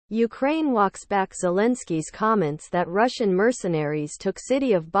Ukraine walks back Zelensky's comments that Russian mercenaries took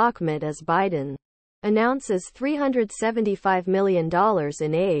city of Bakhmut as Biden announces $375 million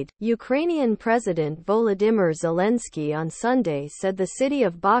in aid. Ukrainian President Volodymyr Zelensky on Sunday said the city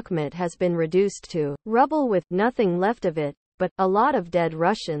of Bakhmut has been reduced to rubble with nothing left of it, but a lot of dead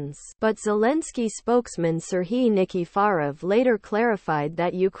Russians. But Zelensky spokesman Serhiy Nikiforov later clarified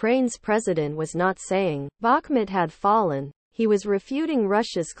that Ukraine's president was not saying Bakhmut had fallen. He was refuting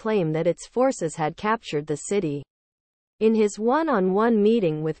Russia's claim that its forces had captured the city. In his one-on-one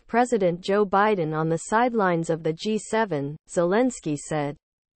meeting with President Joe Biden on the sidelines of the G7, Zelensky said,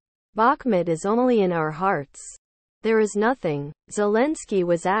 "Bakhmut is only in our hearts. There is nothing." Zelensky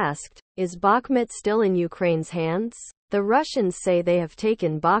was asked, "Is Bakhmut still in Ukraine's hands? The Russians say they have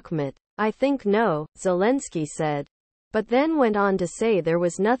taken Bakhmut." "I think no," Zelensky said, but then went on to say there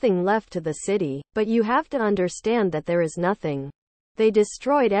was nothing left to the city. "But you have to understand that there is nothing. They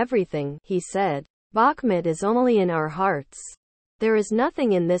destroyed everything," he said. "Bakhmut is only in our hearts. There is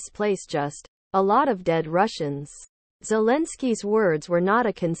nothing in this place, just a lot of dead Russians." Zelensky's words were not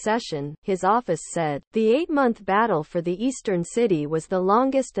a concession, his office said. The 8-month battle for the eastern city was the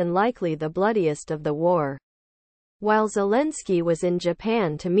longest and likely the bloodiest of the war. While Zelensky was in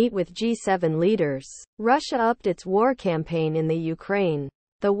Japan to meet with G7 leaders, Russia upped its war campaign in the Ukraine.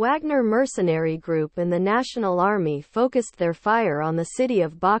 The Wagner mercenary group and the National Army focused their fire on the city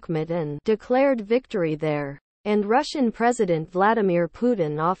of Bakhmut and declared victory there. And Russian President Vladimir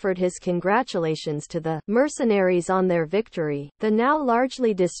Putin offered his congratulations to the mercenaries on their victory. The now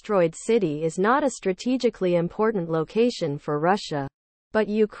largely destroyed city is not a strategically important location for Russia, but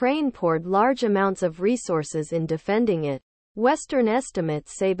Ukraine poured large amounts of resources in defending it. Western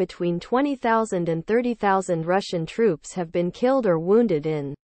estimates say between 20,000 and 30,000 Russian troops have been killed or wounded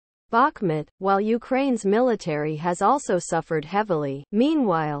in Bakhmut, while Ukraine's military has also suffered heavily.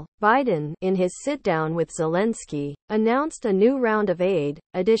 Meanwhile, Biden, in his sit-down with Zelensky, announced a new round of aid,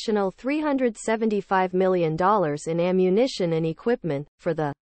 additional $375 million in ammunition and equipment, for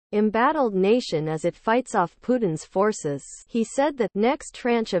the embattled nation as it fights off Putin's forces. He said the next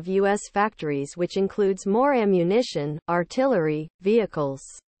tranche of U.S. factories, which includes more ammunition, artillery, vehicles,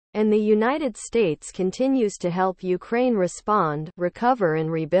 and the United States, continues to help Ukraine respond, recover and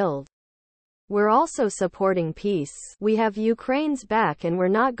rebuild. "We're also supporting peace. We have Ukraine's back and we're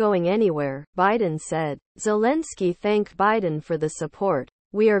not going anywhere," Biden said. Zelensky thanked Biden for the support.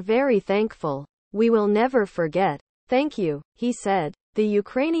 "We are very thankful. We will never forget. Thank you," he said. The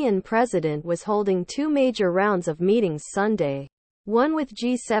Ukrainian president was holding two major rounds of meetings Sunday. One with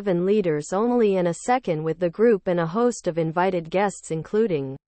G7 leaders only and a second with the group and a host of invited guests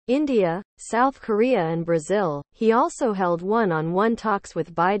including India, South Korea and Brazil. He also held one-on-one talks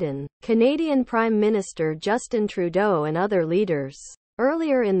with Biden, Canadian Prime Minister Justin Trudeau and other leaders.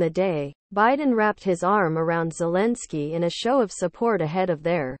 Earlier in the day, Biden wrapped his arm around Zelensky in a show of support ahead of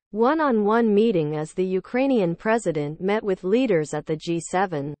their one-on-one meeting as the Ukrainian president met with leaders at the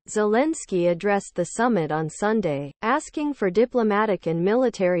G7. Zelensky addressed the summit on Sunday, asking for diplomatic and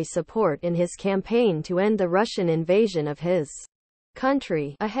military support in his campaign to end the Russian invasion of his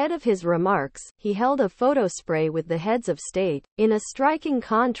country. Ahead of his remarks, he held a photo spray with the heads of state. In a striking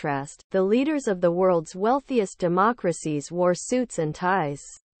contrast, the leaders of the world's wealthiest democracies wore suits and ties,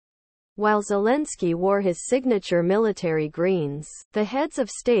 while Zelensky wore his signature military greens. The heads of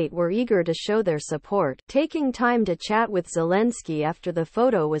state were eager to show their support, taking time to chat with Zelensky after the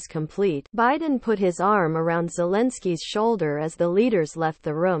photo was complete. Biden put his arm around Zelensky's shoulder as the leaders left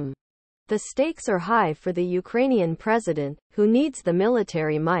the room. The stakes are high for the Ukrainian president, who needs the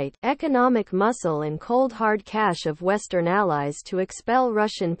military might, economic muscle and cold hard cash of Western allies to expel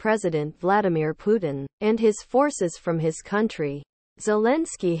Russian President Vladimir Putin and his forces from his country.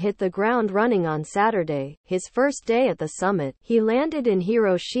 Zelensky hit the ground running on Saturday, his first day at the summit. He landed in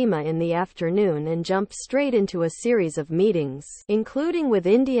Hiroshima in the afternoon and jumped straight into a series of meetings, including with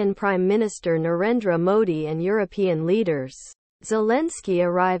Indian Prime Minister Narendra Modi and European leaders. Zelensky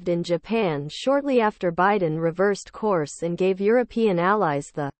arrived in Japan shortly after Biden reversed course and gave European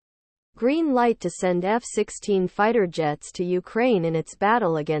allies the green light to send F-16 fighter jets to Ukraine in its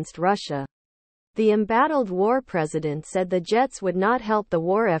battle against Russia. The embattled war president said the jets would not help the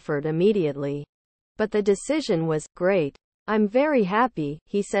war effort immediately, but the decision was great. "I'm very happy,"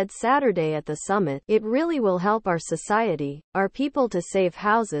 he said Saturday at the summit. "It really will help our society, our people, to save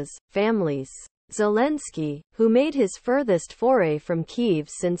houses, families." Zelensky, who made his furthest foray from Kyiv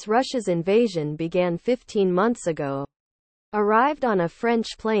since Russia's invasion began 15 months ago, arrived on a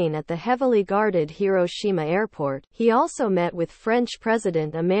French plane at the heavily guarded Hiroshima airport. He also met with French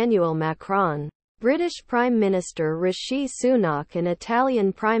President Emmanuel Macron, British Prime Minister Rishi Sunak and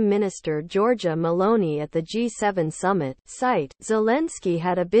Italian Prime Minister Giorgia Meloni at the G7 summit. Site: Zelensky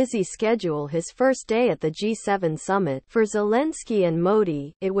had a busy schedule his first day at the G7 summit. For Zelensky and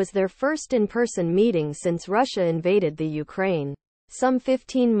Modi, it was their first in-person meeting since Russia invaded the Ukraine some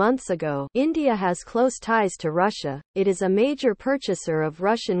 15 months ago. India has close ties to Russia. It is a major purchaser of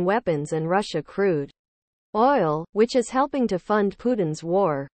Russian weapons and Russia crude oil, which is helping to fund Putin's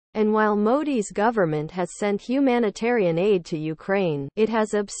war. And while Modi's government has sent humanitarian aid to Ukraine, it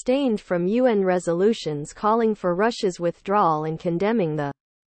has abstained from UN resolutions calling for Russia's withdrawal and condemning the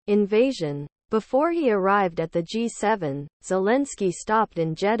invasion. Before he arrived at the G7, Zelensky stopped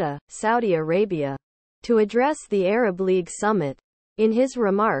in Jeddah, Saudi Arabia, to address the Arab League summit. In his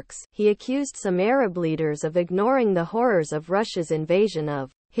remarks, he accused some Arab leaders of ignoring the horrors of Russia's invasion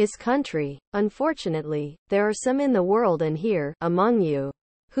of his country. Unfortunately, there are some in the world and here, among you,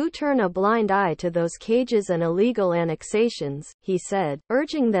 who turn a blind eye to those cages and illegal annexations, he said,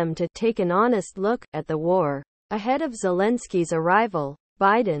 urging them to take an honest look at the war. Ahead of Zelensky's arrival,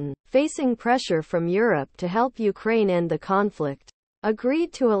 Biden, facing pressure from Europe to help Ukraine end the conflict,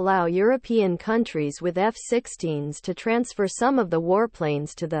 agreed to allow European countries with F-16s to transfer some of the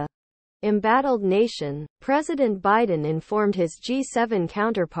warplanes to the embattled nation. President Biden informed his G7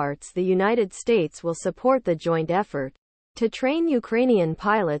 counterparts the United States will support the joint effort to train Ukrainian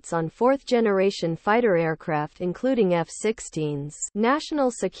pilots on fourth-generation fighter aircraft including F-16s.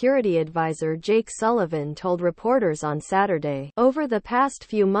 National Security Advisor Jake Sullivan told reporters on Saturday, "Over the past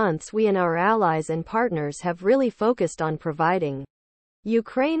few months we and our allies and partners have really focused on providing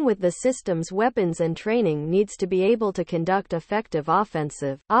Ukraine with the systems, weapons and training needs to be able to conduct effective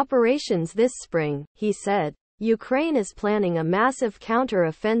offensive operations this spring," he said. Ukraine is planning a massive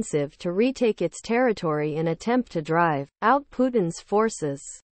counter-offensive to retake its territory in attempt to drive out Putin's forces.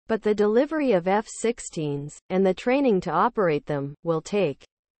 But the delivery of F-16s, and the training to operate them, will take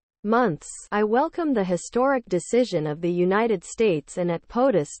months. I welcome the historic decision of the United States and at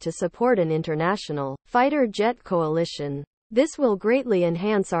POTUS to support an international fighter jet coalition. This will greatly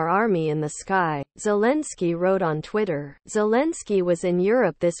enhance our army in the sky, Zelensky wrote on Twitter. Zelensky was in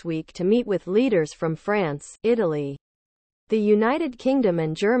Europe this week to meet with leaders from France, Italy, the United Kingdom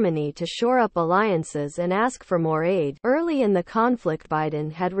and Germany to shore up alliances and ask for more aid. Early in the conflict, Biden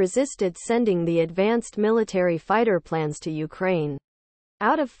had resisted sending the advanced military fighter plans to Ukraine,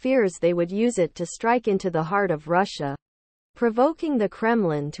 out of fears they would use it to strike into the heart of Russia, provoking the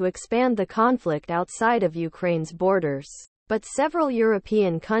Kremlin to expand the conflict outside of Ukraine's borders. But several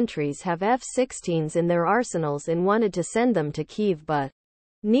European countries have F-16s in their arsenals and wanted to send them to Kyiv but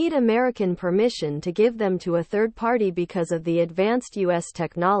need American permission to give them to a third party because of the advanced U.S.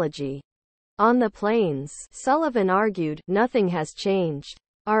 technology on the planes. Sullivan argued, "Nothing has changed.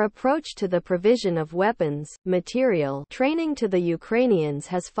 Our approach to the provision of weapons, material, training to the Ukrainians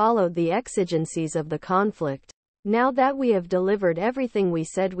has followed the exigencies of the conflict. Now that we have delivered everything we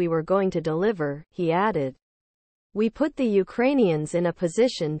said we were going to deliver," he added, "we put the Ukrainians in a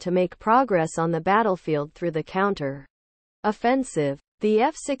position to make progress on the battlefield through the counter-offensive. The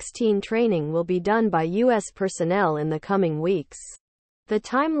F-16 training will be done by U.S. personnel in the coming weeks. The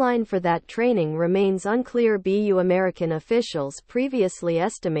timeline for that training remains unclear. BU American officials previously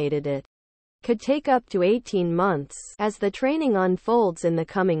estimated it could take up to 18 months. As the training unfolds in the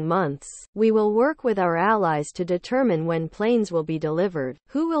coming months, we will work with our allies to determine when planes will be delivered,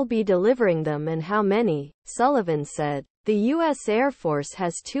 who will be delivering them and how many," Sullivan said. The U.S. Air Force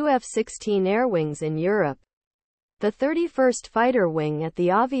has 2 F-16 air wings in Europe, the 31st Fighter Wing at the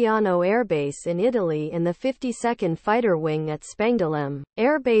Aviano Air Base in Italy and the 52nd Fighter Wing at Spangdahlem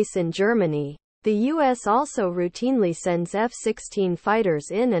Air Base in Germany. The U.S. also routinely sends F-16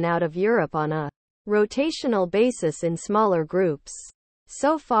 fighters in and out of Europe on a rotational basis in smaller groups.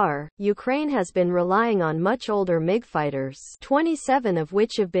 So far, Ukraine has been relying on much older MiG fighters, 27 of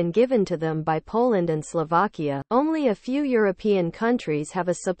which have been given to them by Poland and Slovakia. Only a few European countries have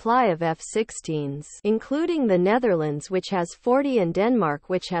a supply of F-16s, including the Netherlands, which has 40, and Denmark,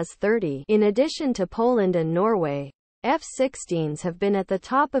 which has 30, in addition to Poland and Norway. F-16s have been at the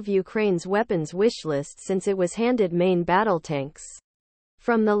top of Ukraine's weapons wish list since it was handed main battle tanks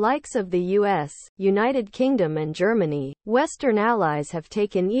from the likes of the US, United Kingdom and Germany. Western allies have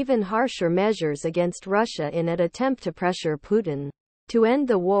taken even harsher measures against Russia in an attempt to pressure Putin to end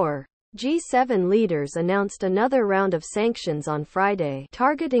the war. G7 leaders announced another round of sanctions on Friday,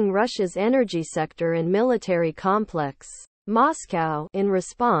 targeting Russia's energy sector and military complex. Moscow, in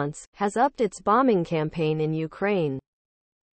response, has upped its bombing campaign in Ukraine.